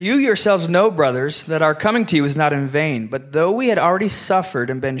You yourselves know, brothers, that our coming to you is not in vain, but though we had already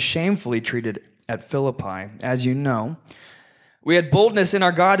suffered and been shamefully treated at Philippi, as you know, we had boldness in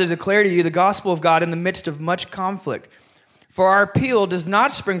our God to declare to you the gospel of God in the midst of much conflict. For our appeal does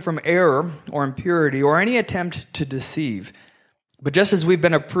not spring from error or impurity or any attempt to deceive, but just as we've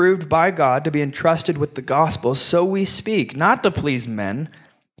been approved by God to be entrusted with the gospel, so we speak, not to please men,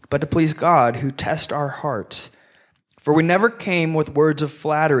 but to please God who tests our hearts. For we never came with words of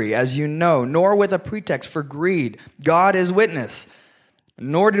flattery, as you know, nor with a pretext for greed. God is witness.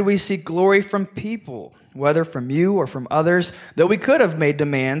 Nor did we seek glory from people, whether from you or from others, though we could have made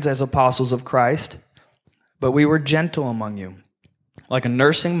demands as apostles of Christ. But we were gentle among you, like a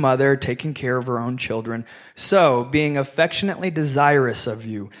nursing mother taking care of her own children. So, being affectionately desirous of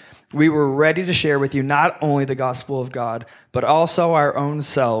you, we were ready to share with you not only the gospel of God, but also our own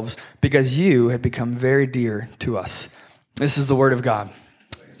selves, because you had become very dear to us. This is the word of God.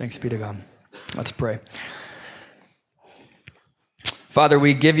 Thanks be to God. Let's pray. Father,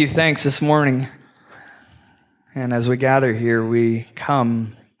 we give you thanks this morning. And as we gather here, we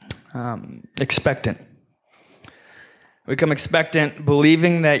come expectant. We come expectant,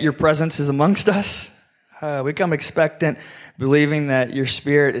 believing that your presence is amongst us. We come expectant, believing that your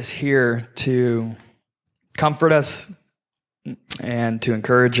Spirit is here to comfort us and to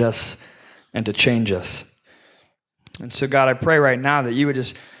encourage us and to change us. And so, God, I pray right now that you would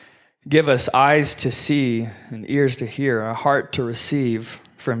just give us eyes to see and ears to hear, a heart to receive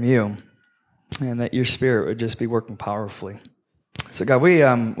from you, and that your Spirit would just be working powerfully. So, God,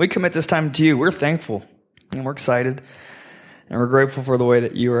 we commit this time to you. We're thankful and we're excited and we're grateful for the way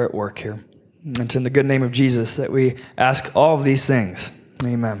that you are at work here. It's in the good name of Jesus that we ask all of these things.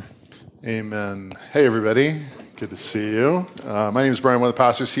 Amen. Amen. Hey, everybody. Good to see you. My name is Brian, one of the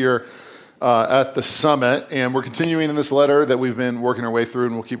pastors here at the Summit, and we're continuing in this letter that we've been working our way through,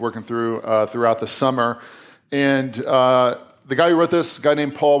 and we'll keep working through throughout the summer. And the guy who wrote this, a guy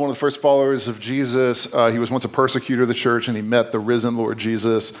named Paul, one of the first followers of Jesus, he was once a persecutor of the church, and he met the risen Lord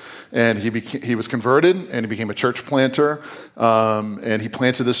Jesus, and he was converted, and he became a church planter, and he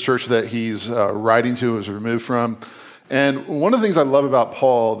planted this church that he's writing to, was removed from. And one of the things I love about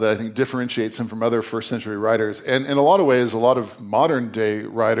Paul that I think differentiates him from other first century writers, and in a lot of ways, a lot of modern day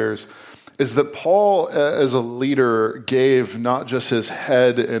writers, is that Paul, as a leader, gave not just his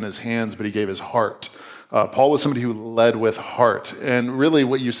head and his hands, but he gave his heart. Paul was somebody who led with heart. And really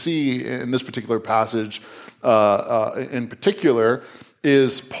what you see in this particular passage in particular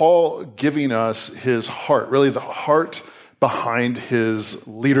is Paul giving us his heart, really the heart behind his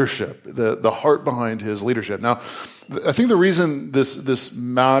leadership, the heart behind his leadership. Now, I think the reason this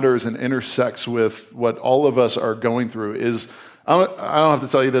matters and intersects with what all of us are going through is, I don't have to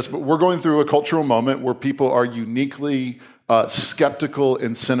tell you this, but we're going through a cultural moment where people are uniquely skeptical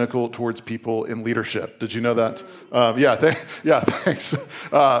and cynical towards people in leadership. Did you know that? Thanks.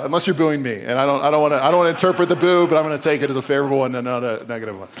 Unless you're booing me, and I don't want to interpret the boo, but I'm going to take it as a favorable one and not a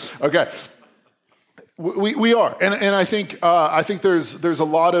negative one. Okay. We are, and I think there's a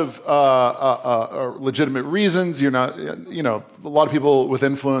lot of legitimate reasons. A lot of people with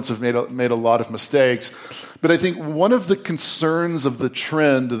influence have made a lot of mistakes, but I think one of the concerns of the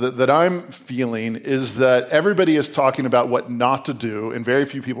trend that I'm feeling is that everybody is talking about what not to do, and very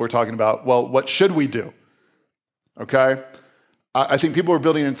few people are talking about, well, what should we do? Okay, I think people are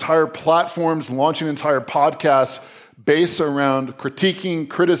building entire platforms, launching entire podcasts based around critiquing,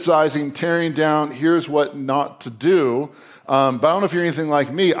 criticizing, tearing down, here's what not to do. But I don't know if you're anything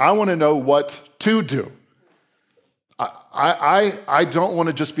like me. I want to know what to do. I don't want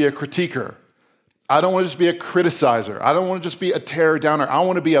to just be a critiquer. I don't want to just be a criticizer. I don't want to just be a tear downer. I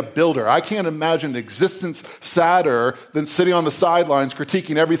want to be a builder. I can't imagine existence sadder than sitting on the sidelines,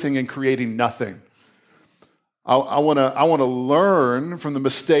 critiquing everything and creating nothing. I want to learn from the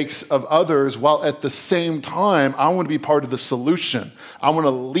mistakes of others, while at the same time, I want to be part of the solution. I want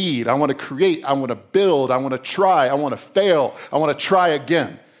to lead. I want to create. I want to build. I want to try. I want to fail. I want to try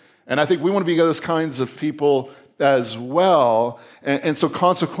again. And I think we want to be those kinds of people as well. And so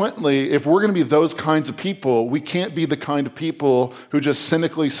consequently, if we're going to be those kinds of people, we can't be the kind of people who just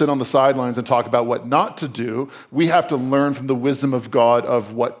cynically sit on the sidelines and talk about what not to do. We have to learn from the wisdom of God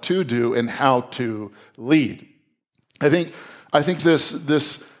of what to do and how to lead. I think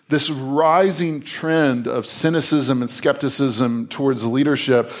this rising trend of cynicism and skepticism towards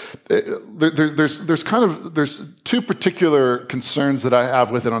leadership, there's two particular concerns that I have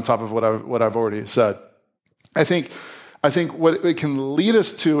with it on top of what I've already said. I think what it can lead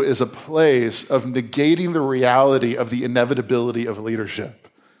us to is a place of negating the reality of the inevitability of leadership.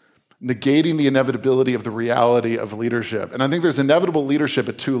 negating the inevitability of the reality of leadership. And I think there's inevitable leadership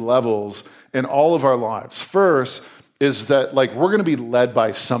at two levels in all of our lives. First is that we're going to be led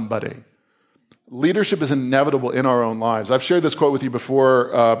by somebody. Leadership is inevitable in our own lives. I've shared this quote with you before,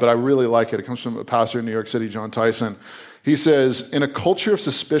 but I really like it. It comes from a pastor in New York City, John Tyson. He says, in a culture of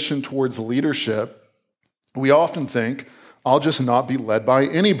suspicion towards leadership, we often think, I'll just not be led by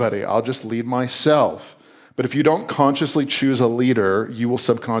anybody. I'll just lead myself. But if you don't consciously choose a leader, you will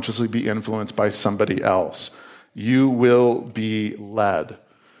subconsciously be influenced by somebody else. You will be led.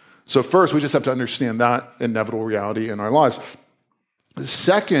 So first, we just have to understand that inevitable reality in our lives. The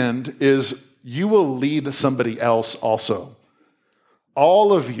second is you will lead somebody else also.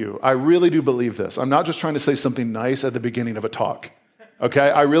 All of you, I really do believe this. I'm not just trying to say something nice at the beginning of a talk.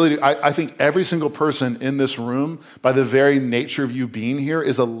 Okay, I really do. I think every single person in this room, by the very nature of you being here,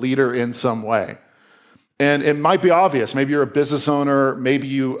 is a leader in some way. And it might be obvious. Maybe you're a business owner. Maybe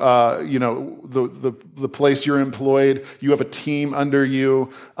you, the place you're employed, you have a team under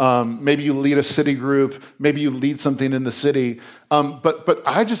you. Maybe you lead a city group. Maybe you lead something in the city. But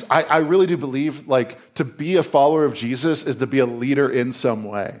I really do believe to be a follower of Jesus is to be a leader in some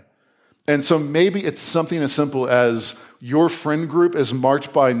way. And so maybe it's something as simple as your friend group is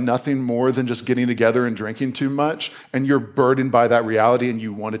marked by nothing more than just getting together and drinking too much, and you're burdened by that reality and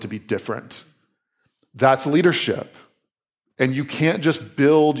you want it to be different. That's leadership. And you can't just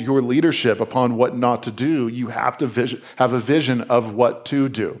build your leadership upon what not to do. You have to have a vision of what to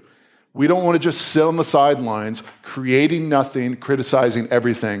do. We don't want to just sit on the sidelines, creating nothing, criticizing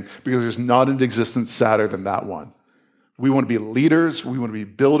everything, because there's not an existence sadder than that one. We want to be leaders. We want to be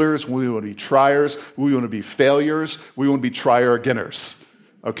builders. We want to be triers. We want to be failures. We want to be try-againers,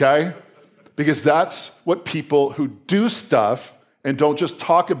 okay? Because that's what people who do stuff and don't just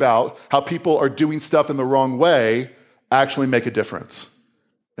talk about how people are doing stuff in the wrong way actually make a difference.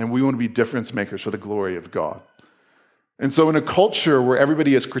 And we want to be difference makers for the glory of God. And so in a culture where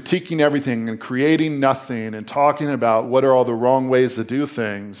everybody is critiquing everything and creating nothing and talking about what are all the wrong ways to do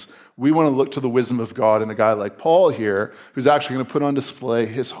things, we want to look to the wisdom of God and a guy like Paul here, who's actually going to put on display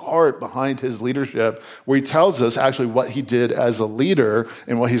his heart behind his leadership, where he tells us actually what he did as a leader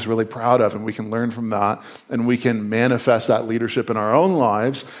and what he's really proud of. And we can learn from that, and we can manifest that leadership in our own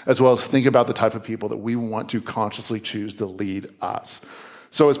lives, as well as think about the type of people that we want to consciously choose to lead us.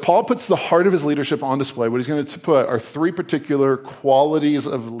 So as Paul puts the heart of his leadership on display, what he's going to put are three particular qualities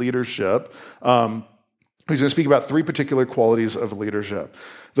of leadership. He's going to speak about three particular qualities of leadership.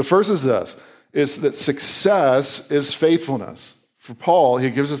 The first is this, is that success is faithfulness. For Paul, he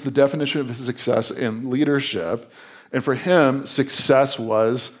gives us the definition of his success in leadership. And for him, success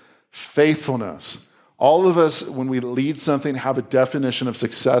was faithfulness. All of us, when we lead something, have a definition of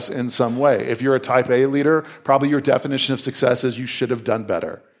success in some way. If you're a type A leader, probably your definition of success is you should have done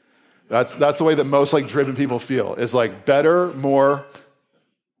better. That's the way that most driven people feel, is better, more.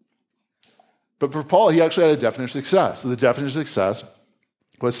 But for Paul, he actually had a definition of success. So the definition of success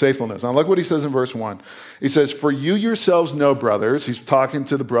was faithfulness. Now look what he says in verse 1. He says, "For you yourselves know, brothers," he's talking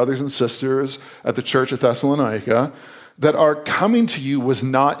to the brothers and sisters at the church at Thessalonica, "that our coming to you was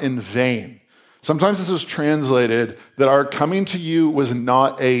not in vain." Sometimes this is translated that our coming to you was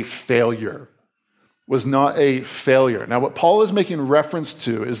not a failure. Was not a failure. Now, what Paul is making reference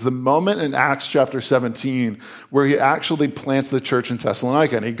to is the moment in Acts chapter 17 where he actually plants the church in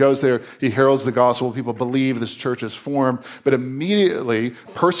Thessalonica. And he goes there, he heralds the gospel, people believe this church is formed, but immediately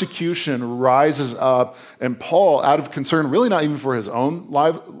persecution rises up, and Paul, out of concern, really not even for his own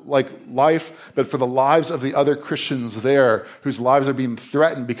life, but for the lives of the other Christians there whose lives are being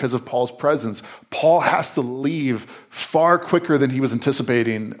threatened because of Paul's presence, Paul has to leave far quicker than he was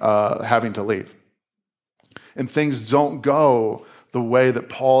anticipating having to leave. And things don't go the way that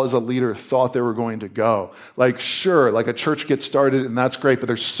Paul as a leader thought they were going to go. Sure, a church gets started and that's great, but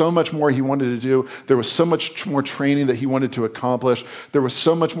there's so much more he wanted to do. There was so much more training that he wanted to accomplish. There was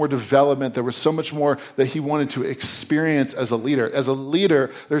so much more development. There was so much more that he wanted to experience as a leader. As a leader,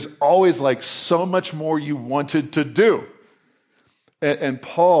 there's always so much more you wanted to do. And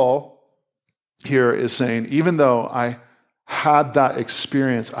Paul here is saying, even though I had that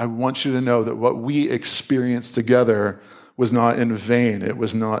experience, I want you to know that what we experienced together was not in vain. It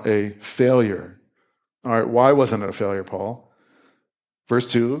was not a failure. All right, why wasn't it a failure, Paul?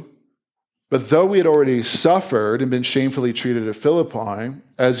 Verse 2, "But though we had already suffered and been shamefully treated at Philippi,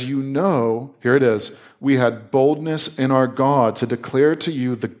 as you know," here it is, "we had boldness in our God to declare to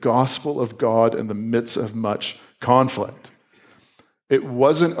you the gospel of God in the midst of much conflict." It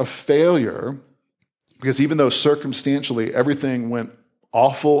wasn't a failure, because even though circumstantially everything went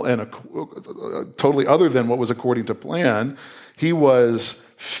awful and totally other than what was according to plan. He was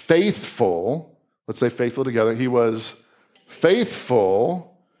faithful. Let's say faithful together. He was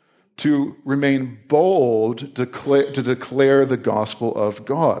faithful to remain bold to declare the gospel of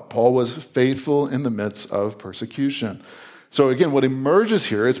God. Paul was faithful in the midst of persecution. So again, what emerges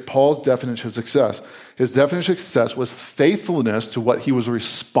here is Paul's definition of success. His definition of success was faithfulness to what he was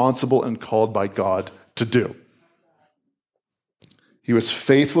responsible and called by God to do. He was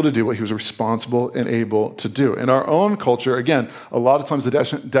faithful to do what he was responsible and able to do. In our own culture, again, a lot of times the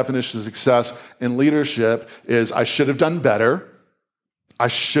definition of success in leadership is I should have done better, I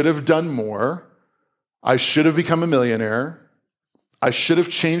should have done more, I should have become a millionaire, I should have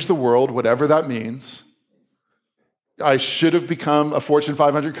changed the world, whatever that means. I should have become a Fortune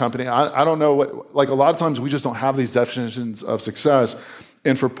 500 company. I don't know what, like a lot of times we just don't have these definitions of success.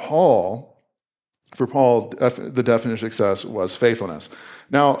 And for Paul, the definition of success was faithfulness.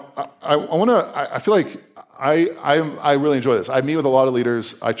 Now, I feel like I really enjoy this. I meet with a lot of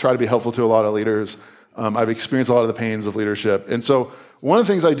leaders. I try to be helpful to a lot of leaders. I've experienced a lot of the pains of leadership. And so one of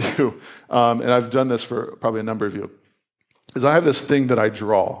the things I do, and I've done this for probably a number of you, is I have this thing that I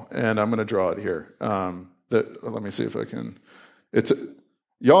draw, and I'm going to draw it here. Let me see if I can.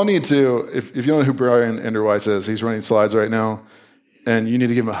 Y'all need to, if you don't know who Brian Enderweiss is, he's running slides right now, and you need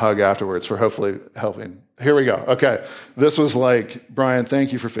to give him a hug afterwards for hopefully helping. Here we go. Okay. This was like, Brian,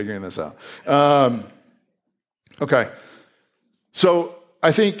 thank you for figuring this out. Okay. So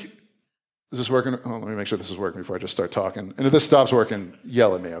I think, is this working? Oh, let me make sure this is working before I just start talking. And if this stops working,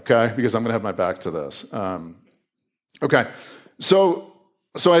 yell at me, okay? Because I'm going to have my back to this. Okay. So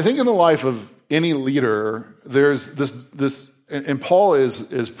I think in the life of any leader, there's this, and Paul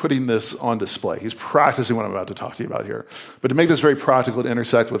is putting this on display. He's practicing what I'm about to talk to you about here. But to make this very practical, to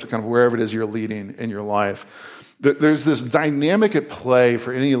intersect with kind of wherever it is you're leading in your life, there's this dynamic at play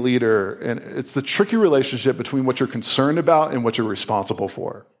for any leader, and it's the tricky relationship between what you're concerned about and what you're responsible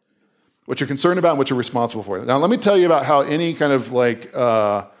for. What you're concerned about and what you're responsible for. Now, let me tell you about how any kind of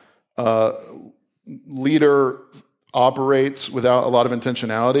leader operates without a lot of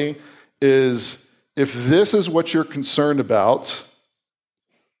intentionality is if this is what you're concerned about,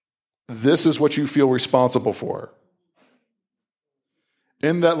 this is what you feel responsible for.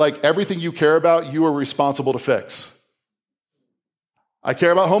 In that, like, everything you care about, you are responsible to fix. I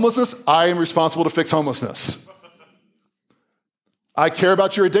care about homelessness, I am responsible to fix homelessness. I care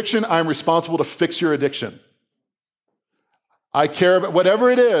about your addiction, I am responsible to fix your addiction. I care about whatever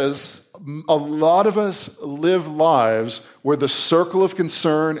it is. A lot of us live lives where the circle of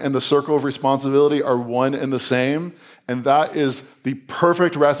concern and the circle of responsibility are one and the same, and that is the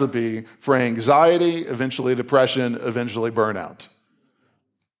perfect recipe for anxiety, eventually depression, eventually burnout.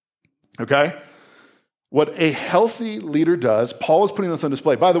 Okay? What a healthy leader does, Paul is putting this on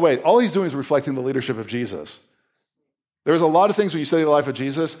display. By the way, all he's doing is reflecting the leadership of Jesus. There's a lot of things when you study the life of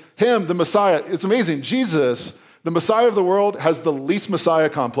Jesus. Him, the Messiah, it's amazing. Jesus, the Messiah of the world, has the least Messiah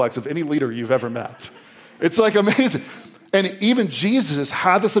complex of any leader you've ever met. It's like amazing. And even Jesus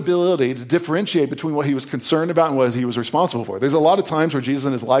had this ability to differentiate between what he was concerned about and what he was responsible for. There's a lot of times where Jesus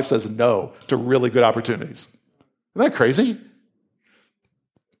in his life says no to really good opportunities. Isn't that crazy?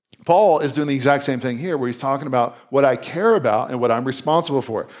 Paul is doing the exact same thing here where he's talking about what I care about and what I'm responsible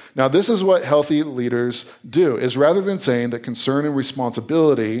for. Now, this is what healthy leaders do, is rather than saying that concern and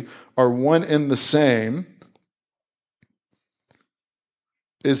responsibility are one and the same,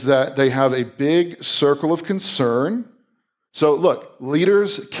 is that they have a big circle of concern. So look,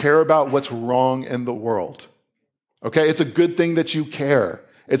 leaders care about what's wrong in the world. Okay? It's a good thing that you care.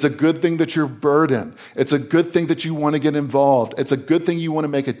 It's a good thing that you're burdened. It's a good thing that you want to get involved. It's a good thing you want to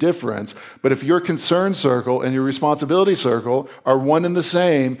make a difference. But if your concern circle and your responsibility circle are one and the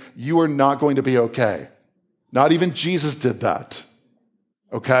same, you are not going to be okay. Not even Jesus did that.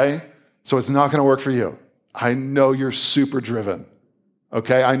 Okay? So it's not going to work for you. I know you're super driven.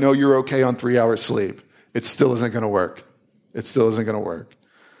 Okay? I know you're okay on 3 hours sleep. It still isn't going to work. It still isn't going to work.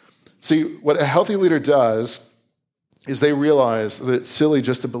 See, what a healthy leader does is they realize that it's silly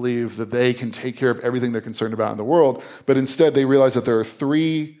just to believe that they can take care of everything they're concerned about in the world, but instead they realize that there are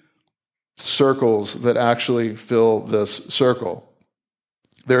 3 circles that actually fill this circle.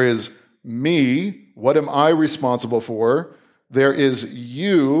 There is me, what am I responsible for? There is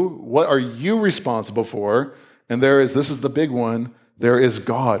you, what are you responsible for? And there is, this is the big one, there is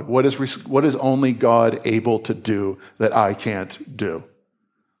God. What is only God able to do that I can't do?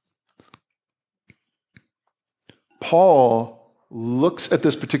 Paul looks at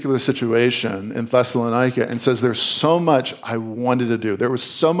this particular situation in Thessalonica and says, there's so much I wanted to do. There was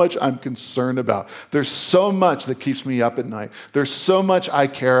so much I'm concerned about. There's so much that keeps me up at night. There's so much I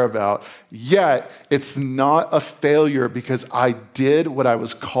care about. Yet, it's not a failure because I did what I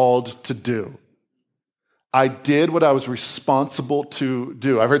was called to do. I did what I was responsible to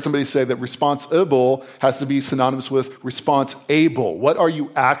do. I've heard somebody say that responsible has to be synonymous with response-able. What are you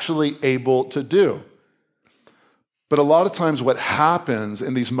actually able to do? But a lot of times what happens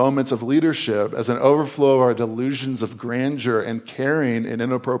in these moments of leadership as an overflow of our delusions of grandeur and caring in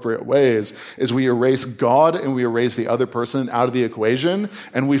inappropriate ways is we erase God and we erase the other person out of the equation,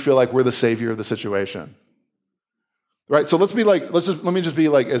 and we feel like we're the savior of the situation. Right? So let me just be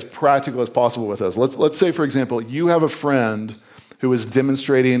like as practical as possible with this. Let's say, for example, you have a friend who is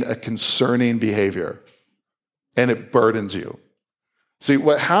demonstrating a concerning behavior and it burdens you. See,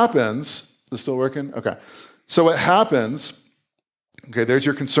 what happens, is this still working? Okay. So what happens, okay, there's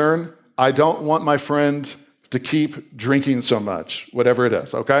your concern. I don't want my friend to keep drinking so much, whatever it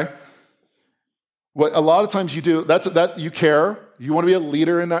is, okay? What a lot of times you do, that you care. You want to be a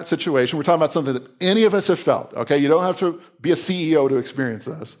leader in that situation. We're talking about something that any of us have felt, okay? You don't have to be a CEO to experience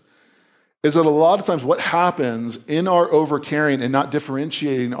this. Is that a lot of times what happens in our overcaring and not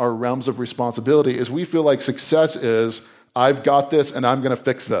differentiating our realms of responsibility is we feel like success is, I've got this and I'm going to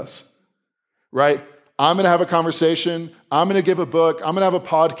fix this, right? I'm going to have a conversation. I'm going to give a book. I'm going to have a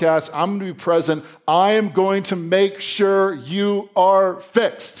podcast. I'm going to be present. I am going to make sure you are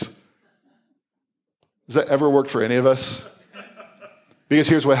fixed. Has that ever worked for any of us? Because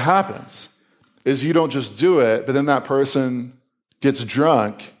here's what happens, is you don't just do it, but then that person gets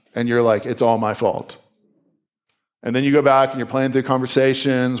drunk and you're like, it's all my fault. And then you go back and you're playing through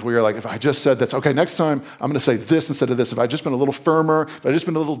conversations where you're like, if I just said this, okay, next time I'm going to say this instead of this. If I just been a little firmer, if I just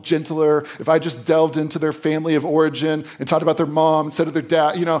been a little gentler, if I just delved into their family of origin and talked about their mom instead of their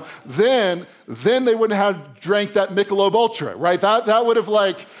dad, then they wouldn't have drank that Michelob Ultra, right? That would have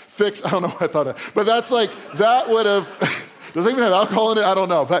like fixed, I don't know what I thought of, but that's like, that would have, does it even have alcohol in it? I don't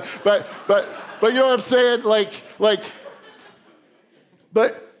know. But you know what I'm saying?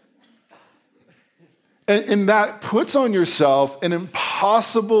 And that puts on yourself an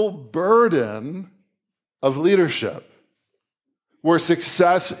impossible burden of leadership, where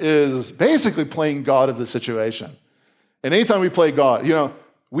success is basically playing God of the situation. And anytime we play God,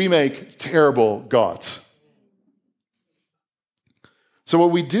 we make terrible gods. So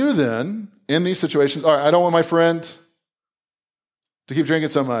what we do then in these situations, all right, I don't want my friend to keep drinking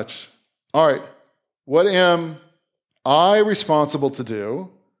so much. All right, what am I responsible to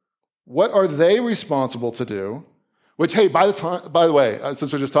do? What are they responsible to do? Which, hey, by the way,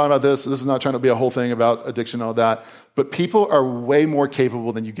 since we're just talking about this is not trying to be a whole thing about addiction and all that, but people are way more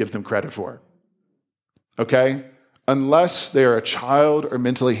capable than you give them credit for. Okay? Unless they are a child or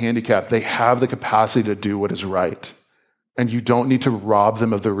mentally handicapped, they have the capacity to do what is right. And you don't need to rob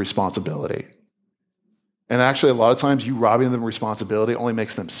them of their responsibility. And actually, a lot of times, you robbing them of responsibility only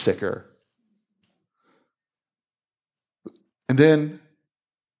makes them sicker. And then,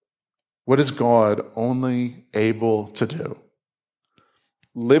 what is God only able to do?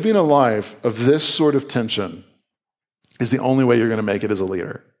 Living a life of this sort of tension is the only way you're going to make it as a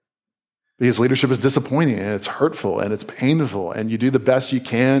leader. Because leadership is disappointing and it's hurtful and it's painful and you do the best you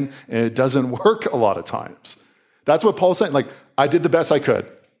can and it doesn't work a lot of times. That's what Paul's saying. Like, I did the best I could.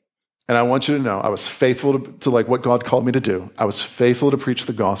 And I want you to know I was faithful to like what God called me to do. I was faithful to preach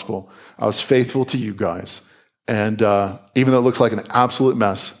the gospel. I was faithful to you guys. And even though it looks like an absolute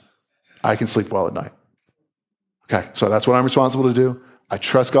mess, I can sleep well at night. Okay, so that's what I'm responsible to do. I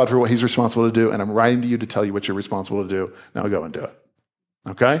trust God for what he's responsible to do, and I'm writing to you to tell you what you're responsible to do. Now go and do it.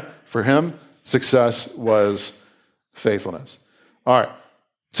 Okay? For him, success was faithfulness. All right,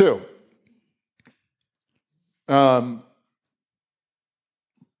 2.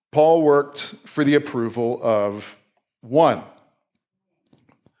 Paul worked for the approval of 1.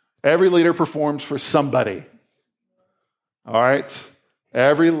 Every leader performs for somebody. All right?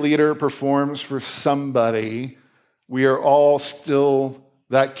 Every leader performs for somebody. We are all still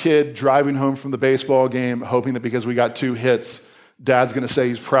that kid driving home from the baseball game, hoping that because we got 2 hits, Dad's going to say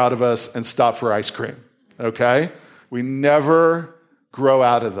he's proud of us and stop for ice cream. Okay? We never grow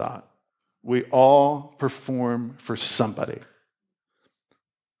out of that. We all perform for somebody.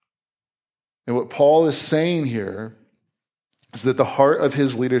 And what Paul is saying here is that the heart of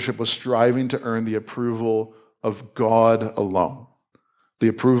his leadership was striving to earn the approval of God alone. The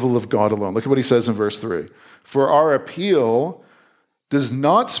approval of God alone. Look at what he says in verse 3. For our appeal does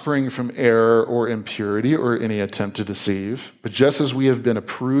not spring from error or impurity or any attempt to deceive, but just as we have been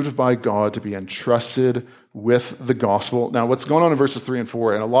approved by God to be entrusted with the gospel. Now, what's going on in verses 3 and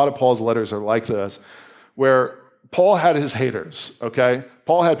 4, and a lot of Paul's letters are like this, where Paul had his haters, okay?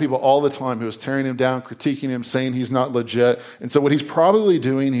 Paul had people all the time who was tearing him down, critiquing him, saying he's not legit. And so what he's probably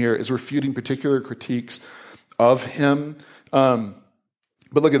doing here is refuting particular critiques of him.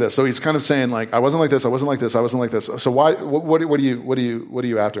 But look at this. So he's kind of saying, like, I wasn't like this, I wasn't like this, I wasn't like this. So why? What are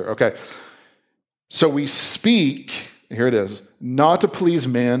you after? Okay. So we speak, here it is, not to please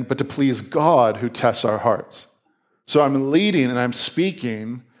man, but to please God who tests our hearts. So I'm leading and I'm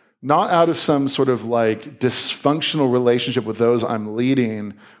speaking not out of some sort of like dysfunctional relationship with those I'm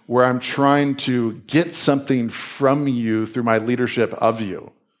leading, where I'm trying to get something from you through my leadership of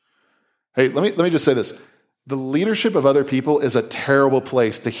you. Hey, let me just say this. The leadership of other people is a terrible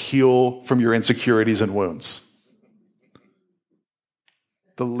place to heal from your insecurities and wounds.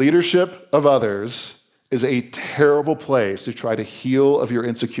 The leadership of others is a terrible place to try to heal of your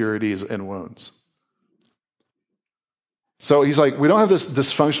insecurities and wounds. So he's like, we don't have this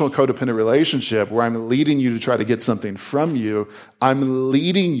dysfunctional codependent relationship where I'm leading you to try to get something from you. I'm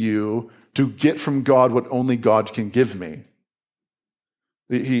leading you to get from God what only God can give me.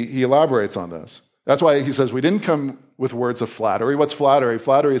 He elaborates on this. That's why he says we didn't come with words of flattery. What's flattery?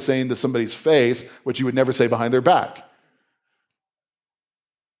 Flattery is saying to somebody's face what you would never say behind their back.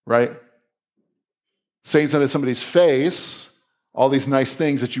 Right? Saying to somebody's face all these nice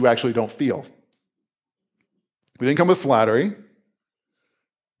things that you actually don't feel. We didn't come with flattery.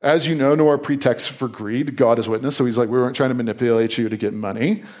 As you know, nor a pretext for greed. God is witness. So he's like, we weren't trying to manipulate you to get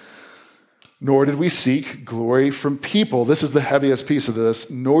money. Nor did we seek glory from people. This is the heaviest piece of this.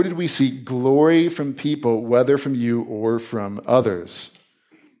 Nor did we seek glory from people, whether from you or from others.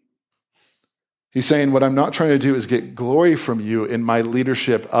 He's saying, what I'm not trying to do is get glory from you in my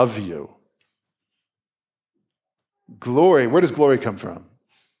leadership of you. Glory, where does glory come from?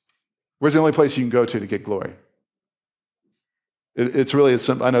 Where's the only place you can go to get glory? It's really as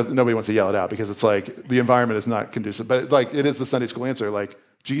simple. I know nobody wants to yell it out because it's like the environment is not conducive, but like it is the Sunday school answer, like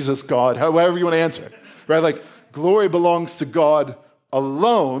Jesus, God, however you want to answer it, right? Like glory belongs to God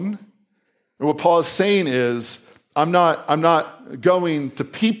alone. And what Paul is saying is, I'm not going to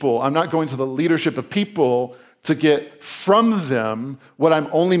people, I'm not going to the leadership of people to get from them what I'm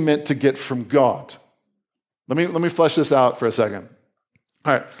only meant to get from God. Let me flesh this out for a second.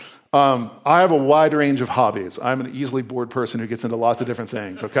 All right. I have a wide range of hobbies. I'm an easily bored person who gets into lots of different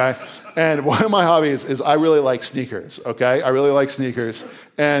things, okay? And one of my hobbies is I really like sneakers, okay? I really like sneakers.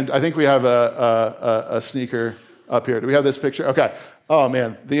 And I think we have a sneaker up here. Do we have this picture? Okay. Oh,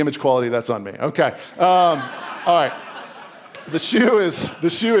 man, the image quality, that's on me. Okay. All right. The shoe,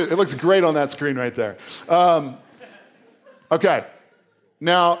 it looks great on that screen right there. Okay.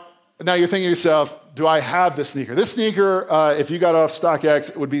 Now you're thinking to yourself, do I have this sneaker? This sneaker, if you got off StockX,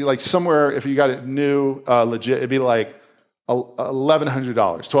 it would be like somewhere, if you got it new, legit, it'd be like $1,100,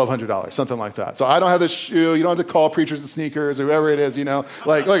 $1,200, something like that. So I don't have this shoe. You don't have to call Preachers and Sneakers or whoever it is, you know.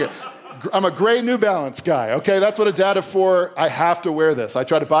 Like, look, I'm a great New Balance guy, okay? That's what a data for. I have to wear this. I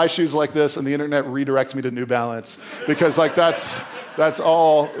try to buy shoes like this, and the internet redirects me to New Balance because, like, that's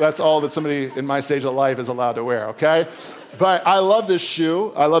all that somebody in my stage of life is allowed to wear, okay? But I love this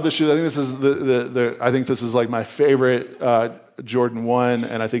shoe. I think this is I think this is like my favorite Jordan 1,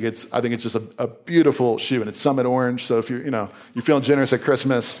 and I think it's just a beautiful shoe, and it's Summit Orange. So if you're feeling generous at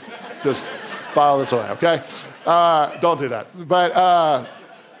Christmas, just file this away, okay? Don't do that. But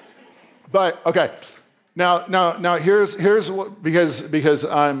okay. Now here's what, because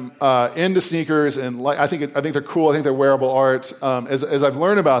I'm into sneakers and I think they're cool. I think they're wearable art. As I've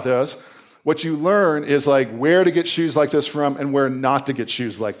learned about this, what you learn is like where to get shoes like this from and where not to get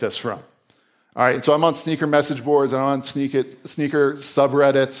shoes like this from. All right. And so I'm on sneaker message boards. I'm on sneaker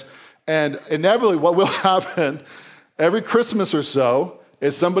subreddits, and inevitably, what will happen every Christmas or so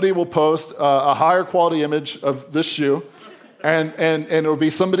is somebody will post a higher quality image of this shoe. And it'll be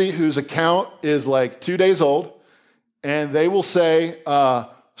somebody whose account is like 2 days old, and they will say,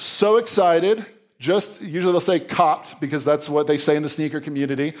 so excited, usually they'll say copped, because that's what they say in the sneaker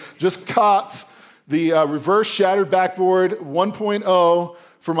community, just copped the reverse shattered backboard 1.0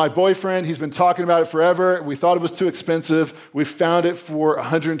 for my boyfriend. He's been talking about it forever. We thought it was too expensive. We found it for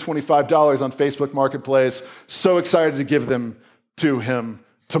 $125 on Facebook Marketplace. So excited to give them to him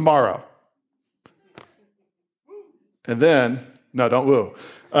tomorrow. And then, no, don't woo.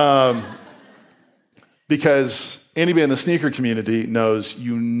 Because anybody in the sneaker community knows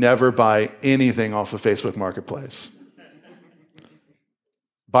you never buy anything off of Facebook Marketplace.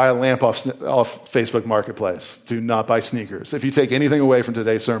 Buy a lamp off Facebook Marketplace. Do not buy sneakers. If you take anything away from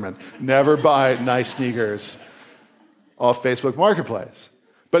today's sermon, never buy nice sneakers off Facebook Marketplace.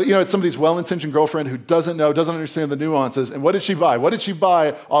 But, it's somebody's well-intentioned girlfriend who doesn't understand the nuances. And what did she buy? What did she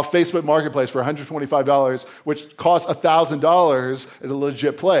buy off Facebook Marketplace for $125, which costs $1,000 at a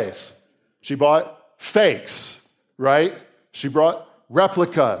legit place? She bought fakes, right? She bought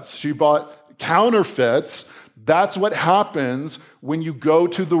replicas. She bought counterfeits. That's what happens when you go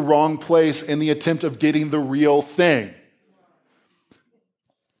to the wrong place in the attempt of getting the real thing.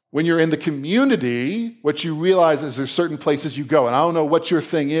 When you're in the community, what you realize is there's certain places you go. And I don't know what your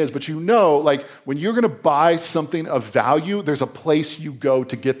thing is, but when you're going to buy something of value, there's a place you go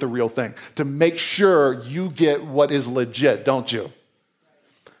to get the real thing, to make sure you get what is legit, don't you?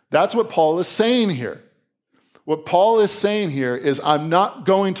 That's what Paul is saying here. What Paul is saying here is, I'm not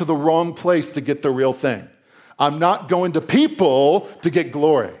going to the wrong place to get the real thing. I'm not going to people to get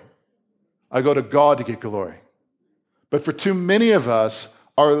glory. I go to God to get glory. But for too many of us,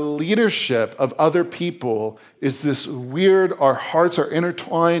 our leadership of other people is this weird, our hearts are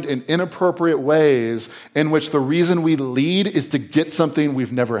intertwined in inappropriate ways in which the reason we lead is to get something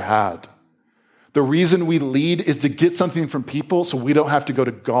we've never had. The reason we lead is to get something from people so we don't have to go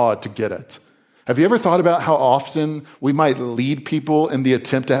to God to get it. Have you ever thought about how often we might lead people in the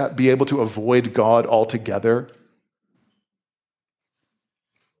attempt to be able to avoid God altogether?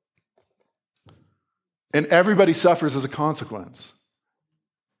 And everybody suffers as a consequence.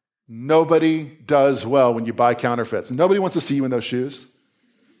 Nobody does well when you buy counterfeits. Nobody wants to see you in those shoes,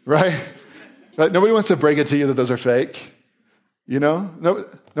 right? Nobody wants to break it to you that those are fake.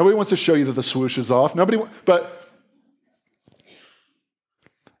 Nobody wants to show you that the swoosh is off.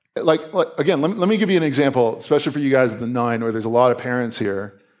 Again, let me give you an example, especially for you guys at the 9, where there's a lot of parents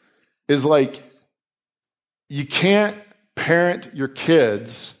here, is you can't parent your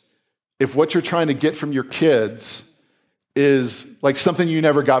kids if what you're trying to get from your kids is something you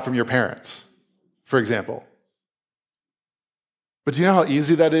never got from your parents, for example. But do you know how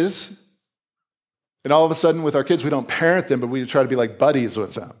easy that is? And all of a sudden with our kids, we don't parent them, but we try to be like buddies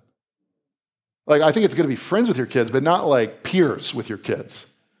with them. I think it's good to be friends with your kids, but not like peers with your kids.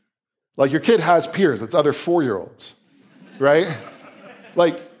 Your kid has peers. It's other 4-year-olds, right?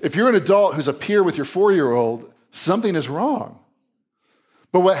 If you're an adult who's a peer with your 4-year-old, something is wrong.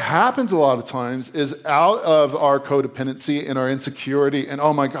 But what happens a lot of times is out of our codependency and our insecurity and,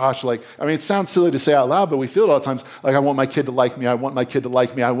 oh my gosh, it sounds silly to say out loud, but we feel it all the times, I want my kid to like me, I want my kid to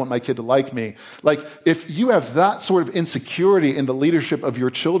like me, I want my kid to like me. If you have that sort of insecurity in the leadership of your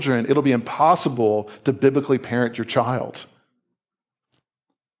children, it'll be impossible to biblically parent your child.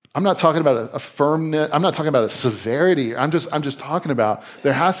 I'm not talking about a firmness. I'm not talking about a severity. I'm just talking about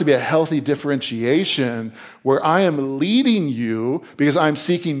there has to be a healthy differentiation where I am leading you because I'm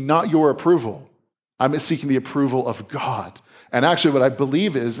seeking not your approval. I'm seeking the approval of God. And actually what I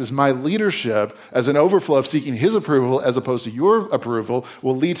believe is my leadership as an overflow of seeking his approval as opposed to your approval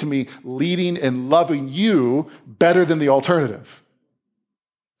will lead to me leading and loving you better than the alternative.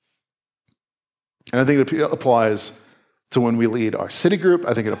 And I think it applies to when we lead our city group.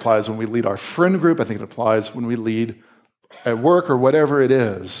 I think it applies when we lead our friend group. I think it applies when we lead at work or whatever it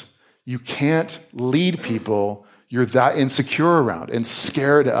is. You can't lead people you're that insecure around and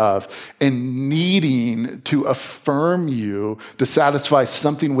scared of and needing to affirm you to satisfy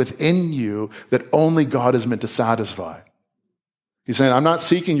something within you that only God is meant to satisfy. He's saying, I'm not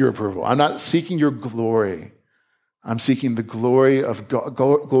seeking your approval. I'm not seeking your glory. I'm seeking the glory of God.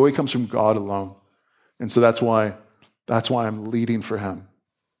 Glory comes from God alone. And so that's why I'm leading for him.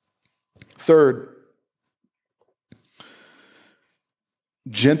 Third,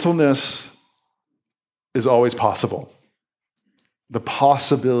 gentleness is always possible. The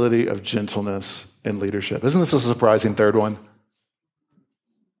possibility of gentleness in leadership. Isn't this a surprising third one?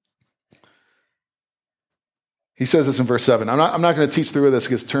 He says this in verse 7. I'm not going to teach through this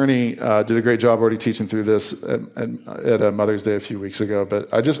because Turney did a great job already teaching through this at Mother's Day a few weeks ago. But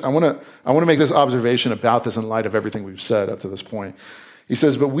I want to make this observation about this in light of everything we've said up to this point. He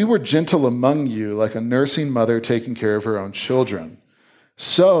says, "But we were gentle among you, like a nursing mother taking care of her own children.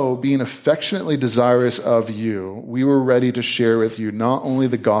 So, being affectionately desirous of you, we were ready to share with you not only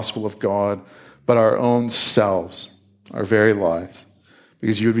the gospel of God, but our own selves, our very lives,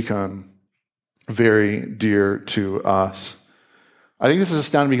 because you would become very dear to us." I think this is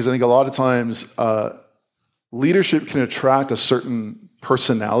astounding because I think a lot of times leadership can attract a certain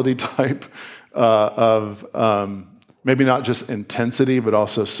personality type of maybe not just intensity, but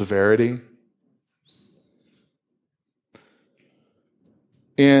also severity.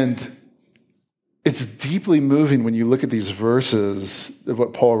 And it's deeply moving when you look at these verses of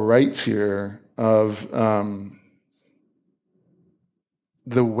what Paul writes here of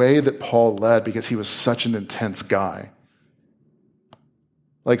the way that Paul led, because he was such an intense guy.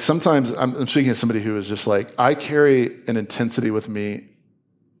 Like sometimes I'm speaking to somebody who is just like, I carry an intensity with me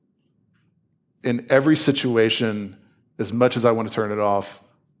in every situation as much as I want to turn it off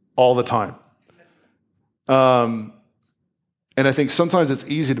all the time. And I think sometimes it's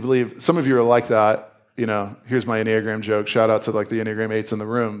easy to believe, some of you are like that, here's my Enneagram joke, shout out to like the Enneagram 8s in the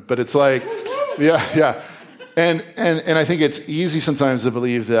room, but it's like, yeah. And I think it's easy sometimes to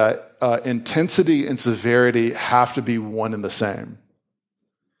believe that intensity and severity have to be one and the same.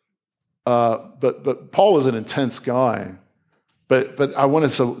 But Paul was an intense guy. But I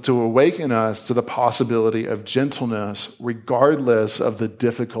wanted to awaken us to the possibility of gentleness regardless of the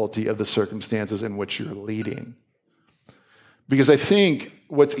difficulty of the circumstances in which you're leading. Because I think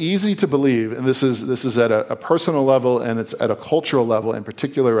what's easy to believe, and this is at a personal level and it's at a cultural level in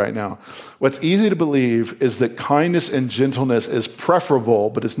particular right now, what's easy to believe is that kindness and gentleness is preferable,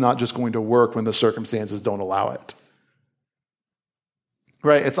 but it's not just going to work when the circumstances don't allow it.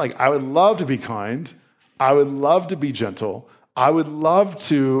 Right? It's like, I would love to be kind. I would love to be gentle. I would love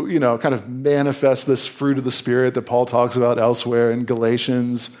to, kind of manifest this fruit of the Spirit that Paul talks about elsewhere in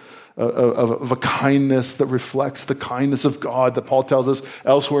Galatians, of a kindness that reflects the kindness of God that Paul tells us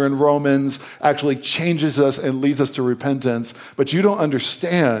elsewhere in Romans, actually changes us and leads us to repentance. But you don't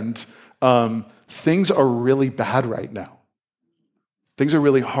understand, things are really bad right now. Things are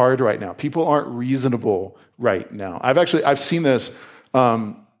really hard right now. People aren't reasonable right now. I've seen this.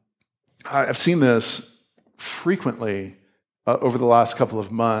 I've seen this frequently over the last couple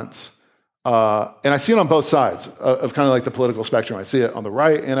of months. And I see it on both sides of kind of like the political spectrum. I see it on the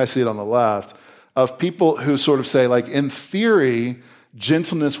right and I see it on the left of people who sort of say, like, in theory,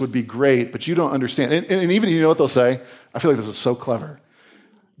 gentleness would be great, but you don't understand. And even, what they'll say? I feel like this is so clever.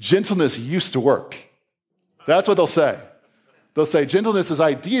 Gentleness used to work. That's what they'll say. They'll say gentleness is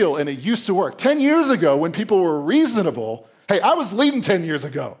ideal and it used to work. 10 years ago when people were reasonable, hey, I was leading 10 years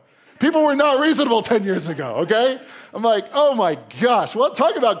ago. People were not reasonable 10 years ago, okay? I'm like, oh my gosh, well,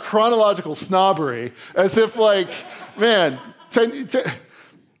 talk about chronological snobbery, as if like, man, 10.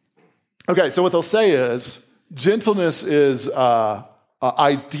 Okay, so what they'll say is, gentleness is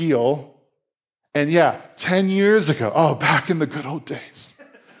ideal, and yeah, 10 years ago, back in the good old days,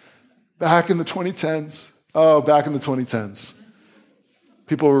 back in the 2010s,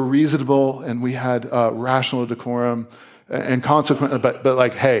 people were reasonable, and we had rational decorum, and consequently, but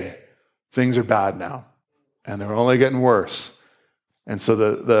like, hey, things are bad now, and they're only getting worse. And so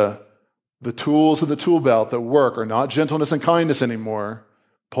the tools in the tool belt that work are not gentleness and kindness anymore.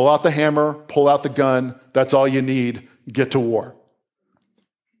 Pull out the hammer, pull out the gun. That's all you need. Get to war.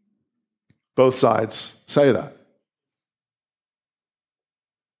 Both sides say that.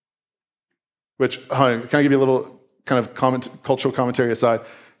 Which, can I give you a little kind of cultural commentary aside?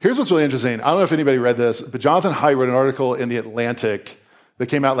 Here's what's really interesting. I don't know if anybody read this, but Jonathan Haidt wrote an article in The Atlantic that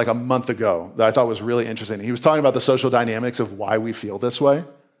came out like a month ago that I thought was really interesting. He was talking about the social dynamics of why we feel this way.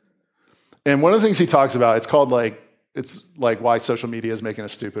 And one of the things he talks about, it's like why social media is making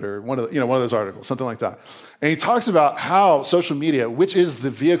us stupider. One of those articles, something like that. And he talks about how social media, which is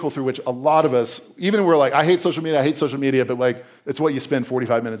the vehicle through which a lot of us, even we're like, I hate social media, but like, it's what you spend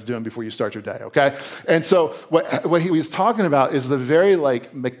 45 minutes doing before you start your day, okay? And so what he was talking about is the very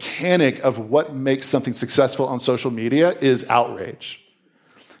like mechanic of what makes something successful on social media is outrage.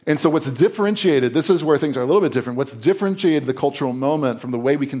 And so what's differentiated, this is where things are a little bit different, what's differentiated the cultural moment from the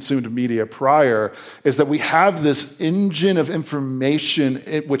way we consumed media prior is that we have this engine of information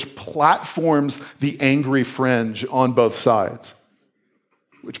which platforms the angry fringe on both sides.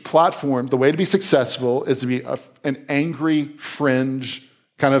 The way to be successful is to be an angry fringe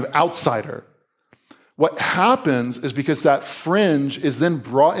kind of outsider. What happens is because that fringe is then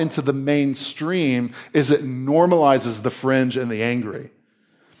brought into the mainstream is it normalizes the fringe and the angry.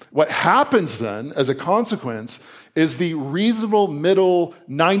 What happens then, as a consequence, is the reasonable middle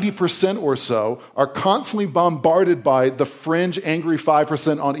 90% or so are constantly bombarded by the fringe angry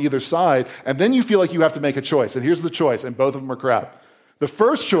 5% on either side, and then you feel like you have to make a choice. And here's the choice, and both of them are crap. The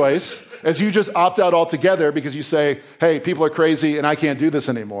first choice is you just opt out altogether because you say, hey, people are crazy and I can't do this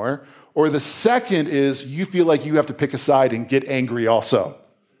anymore. Or the second is you feel like you have to pick a side and get angry also.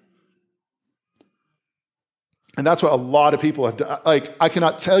 And that's what a lot of people have done. Like, I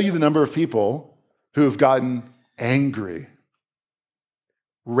cannot tell you the number of people who have gotten angry,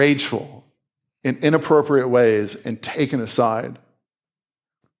 rageful, in inappropriate ways and taken aside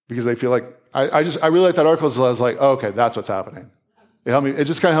because they feel like, I really like that article. So I was like, oh, okay, that's what's happening. It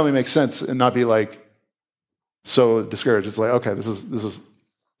just kind of helped me make sense and not be like so discouraged. It's like, okay, this is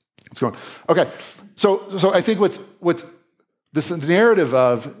what's going on. Okay, so I think what's this narrative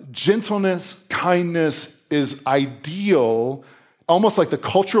of gentleness, kindness is ideal almost like the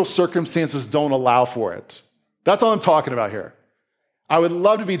cultural circumstances don't allow for it. That's all I'm talking about here. I would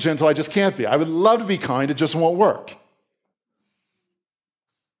love to be gentle, I just can't be. I would love to be kind, it just won't work.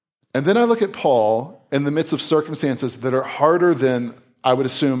 And then I look at Paul in the midst of circumstances that are harder than I would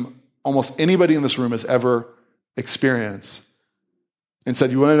assume almost anybody in this room has ever experienced, and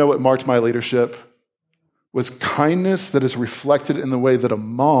said, you want to know what marked my leadership? Was kindness that is reflected in the way that a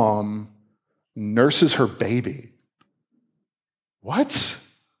mom nurses her baby. What?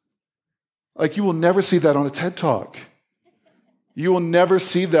 Like, you will never see that on a TED Talk. You will never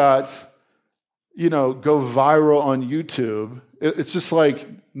see that, go viral on YouTube. It's just like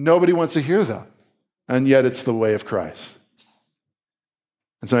nobody wants to hear that. And yet it's the way of Christ.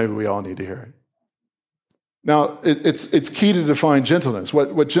 And so maybe we all need to hear it. Now, it's key to define gentleness.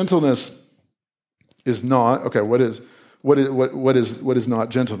 What gentleness is not, okay, what is not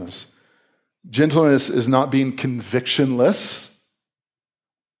gentleness? Gentleness is not being convictionless.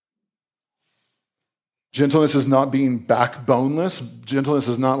 Gentleness is not being backboneless. Gentleness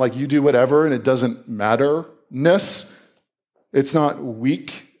is not like you do whatever and it doesn't matter-ness. It's not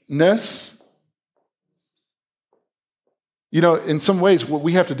weakness. In some ways, what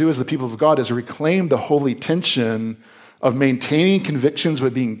we have to do as the people of God is reclaim the holy tension of maintaining convictions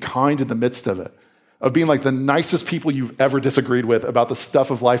but being kind in the midst of it, of being like the nicest people you've ever disagreed with about the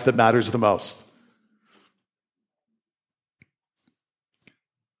stuff of life that matters the most.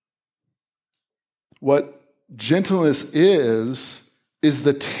 What gentleness is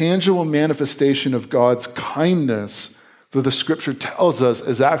the tangible manifestation of God's kindness that the scripture tells us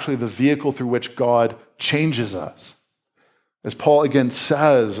is actually the vehicle through which God changes us. As Paul again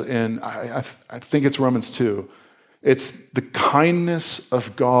says in, I think it's Romans 2, it's the kindness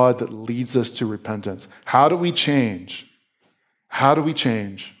of God that leads us to repentance. How do we change? How do we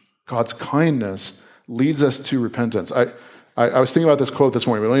change? God's kindness leads us to repentance. I was thinking about this quote this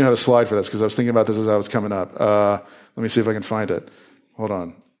morning. We don't even have a slide for this because I was thinking about this as I was coming up. Let me see if I can find it. Hold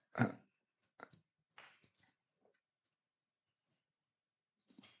on.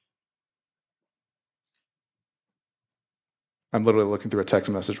 I'm literally looking through a text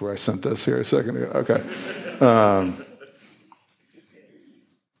message where I sent this here a second ago. Okay.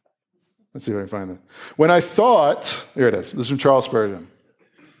 Let's see if I can find it. When I thought, here it is. This is from Charles Spurgeon.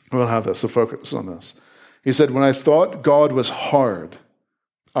 We'll have this, so focus on this. He said, when I thought God was hard,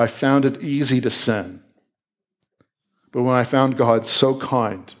 I found it easy to sin. But when I found God so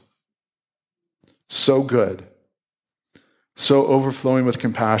kind, so good, so overflowing with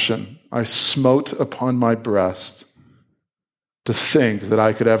compassion, I smote upon my breast to think that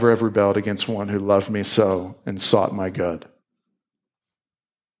I could ever have rebelled against one who loved me so and sought my good.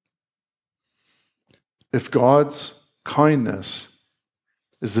 If God's kindness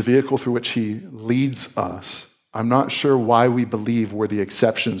is the vehicle through which he leads us, I'm not sure why we believe we're the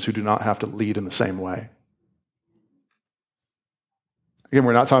exceptions who do not have to lead in the same way. Again,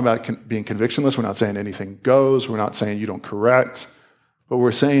 we're not talking about being convictionless. We're not saying anything goes. We're not saying you don't correct. What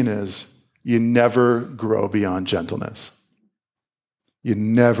we're saying is you never grow beyond gentleness. You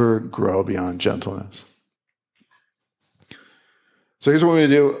never grow beyond gentleness. So here's what we're going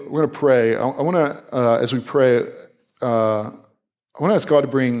to do. We're going to pray. I want to, as we pray, I want to ask God to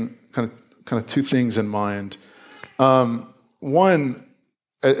bring kind of two things in mind. One,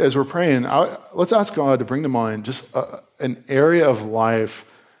 as we're praying, let's ask God to bring to mind just an area of life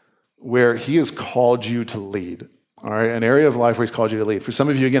where he has called you to lead. All right, an area of life where he's called you to lead. For some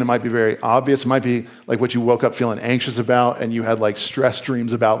of you, again, it might be very obvious. It might be like what you woke up feeling anxious about and you had like stress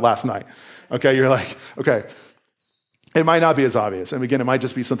dreams about last night. Okay, you're like, okay. It might not be as obvious. And again, it might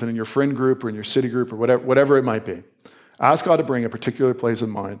just be something in your friend group or in your city group or whatever it might be. Ask God to bring a particular place in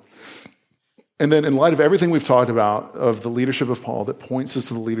mind. And then in light of everything we've talked about of the leadership of Paul that points us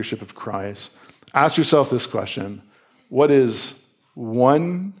to the leadership of Christ, ask yourself this question: what is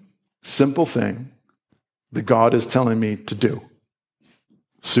one simple thing that God is telling me to do?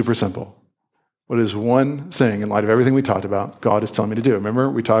 Super simple. What is one thing, in light of everything we talked about, God is telling me to do? Remember,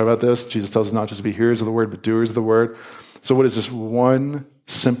 we talked about this. Jesus tells us not just to be hearers of the word, but doers of the word. So what is this one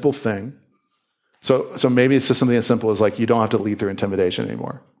simple thing? So maybe it's just something as simple as like, you don't have to lead through intimidation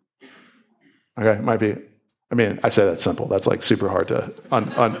anymore. Okay, it might be. I mean, I say that's simple. That's like super hard to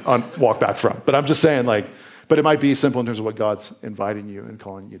walk back from. But I'm just saying, like, but it might be simple in terms of what God's inviting you and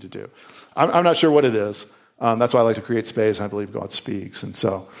calling you to do. I'm not sure what it is. That's why I like to create space, and I believe God speaks. And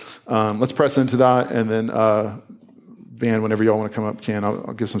so let's press into that, and then, band, whenever y'all want to come up,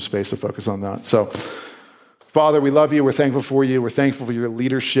 I'll give some space to focus on that. So, Father, we love you. We're thankful for you. We're thankful for your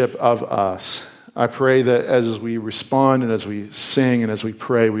leadership of us. I pray that as we respond and as we sing and as we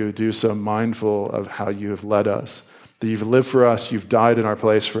pray, we would do so mindful of how you have led us. that you've lived for us, you've died in our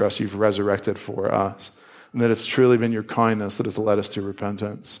place for us, you've resurrected for us, and that it's truly been your kindness that has led us to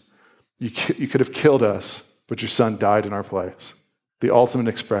repentance. You could have killed us, but your Son died in our place, the ultimate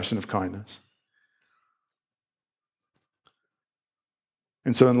expression of kindness.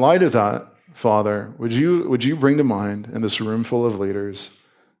 And so in light of that, Father, would you bring to mind in this room full of leaders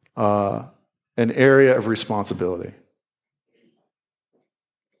an area of responsibility?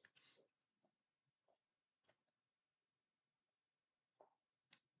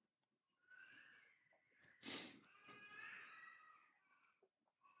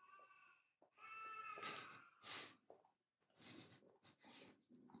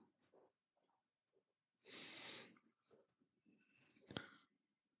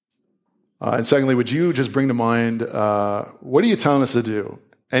 And secondly, would you just bring to mind, what are you telling us to do?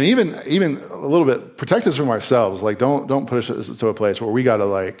 And even a little bit, protect us from ourselves. Like, don't push us to a place where we got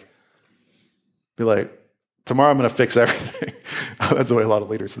to be like, tomorrow I'm going to fix everything. That's the way a lot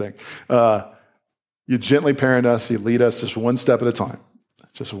of leaders think. You gently parent us, you lead us just one step at a time.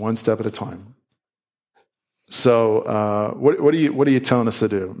 Just one step at a time. So what are you telling us to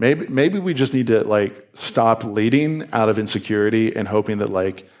do? Maybe we just need to stop leading out of insecurity and hoping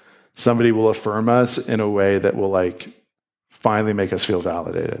that somebody will affirm us in a way that will finally make us feel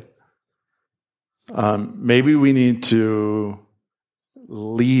validated. Maybe we need to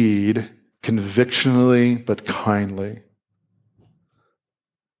lead convictionally but kindly.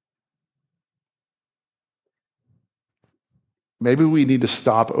 Maybe we need to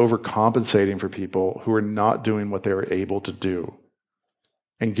stop overcompensating for people who are not doing what they were able to do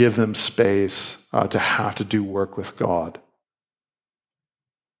and give them space to have to do work with God.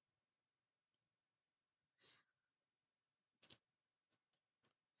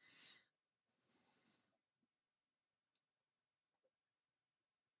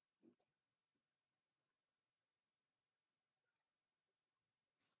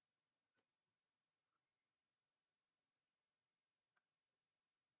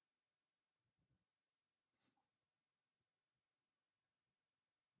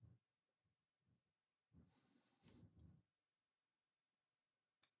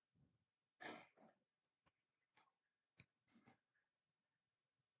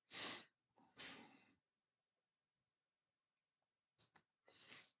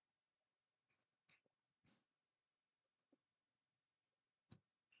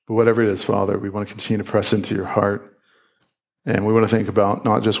 But whatever it is, Father, we want to continue to press into your heart. And we want to think about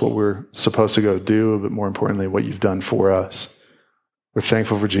not just what we're supposed to go do, but more importantly, what you've done for us. We're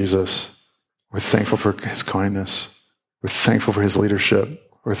thankful for Jesus. We're thankful for his kindness. We're thankful for his leadership.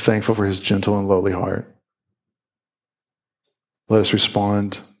 We're thankful for his gentle and lowly heart. Let us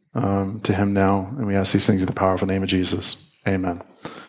respond to him now, and we ask these things in the powerful name of Jesus. Amen.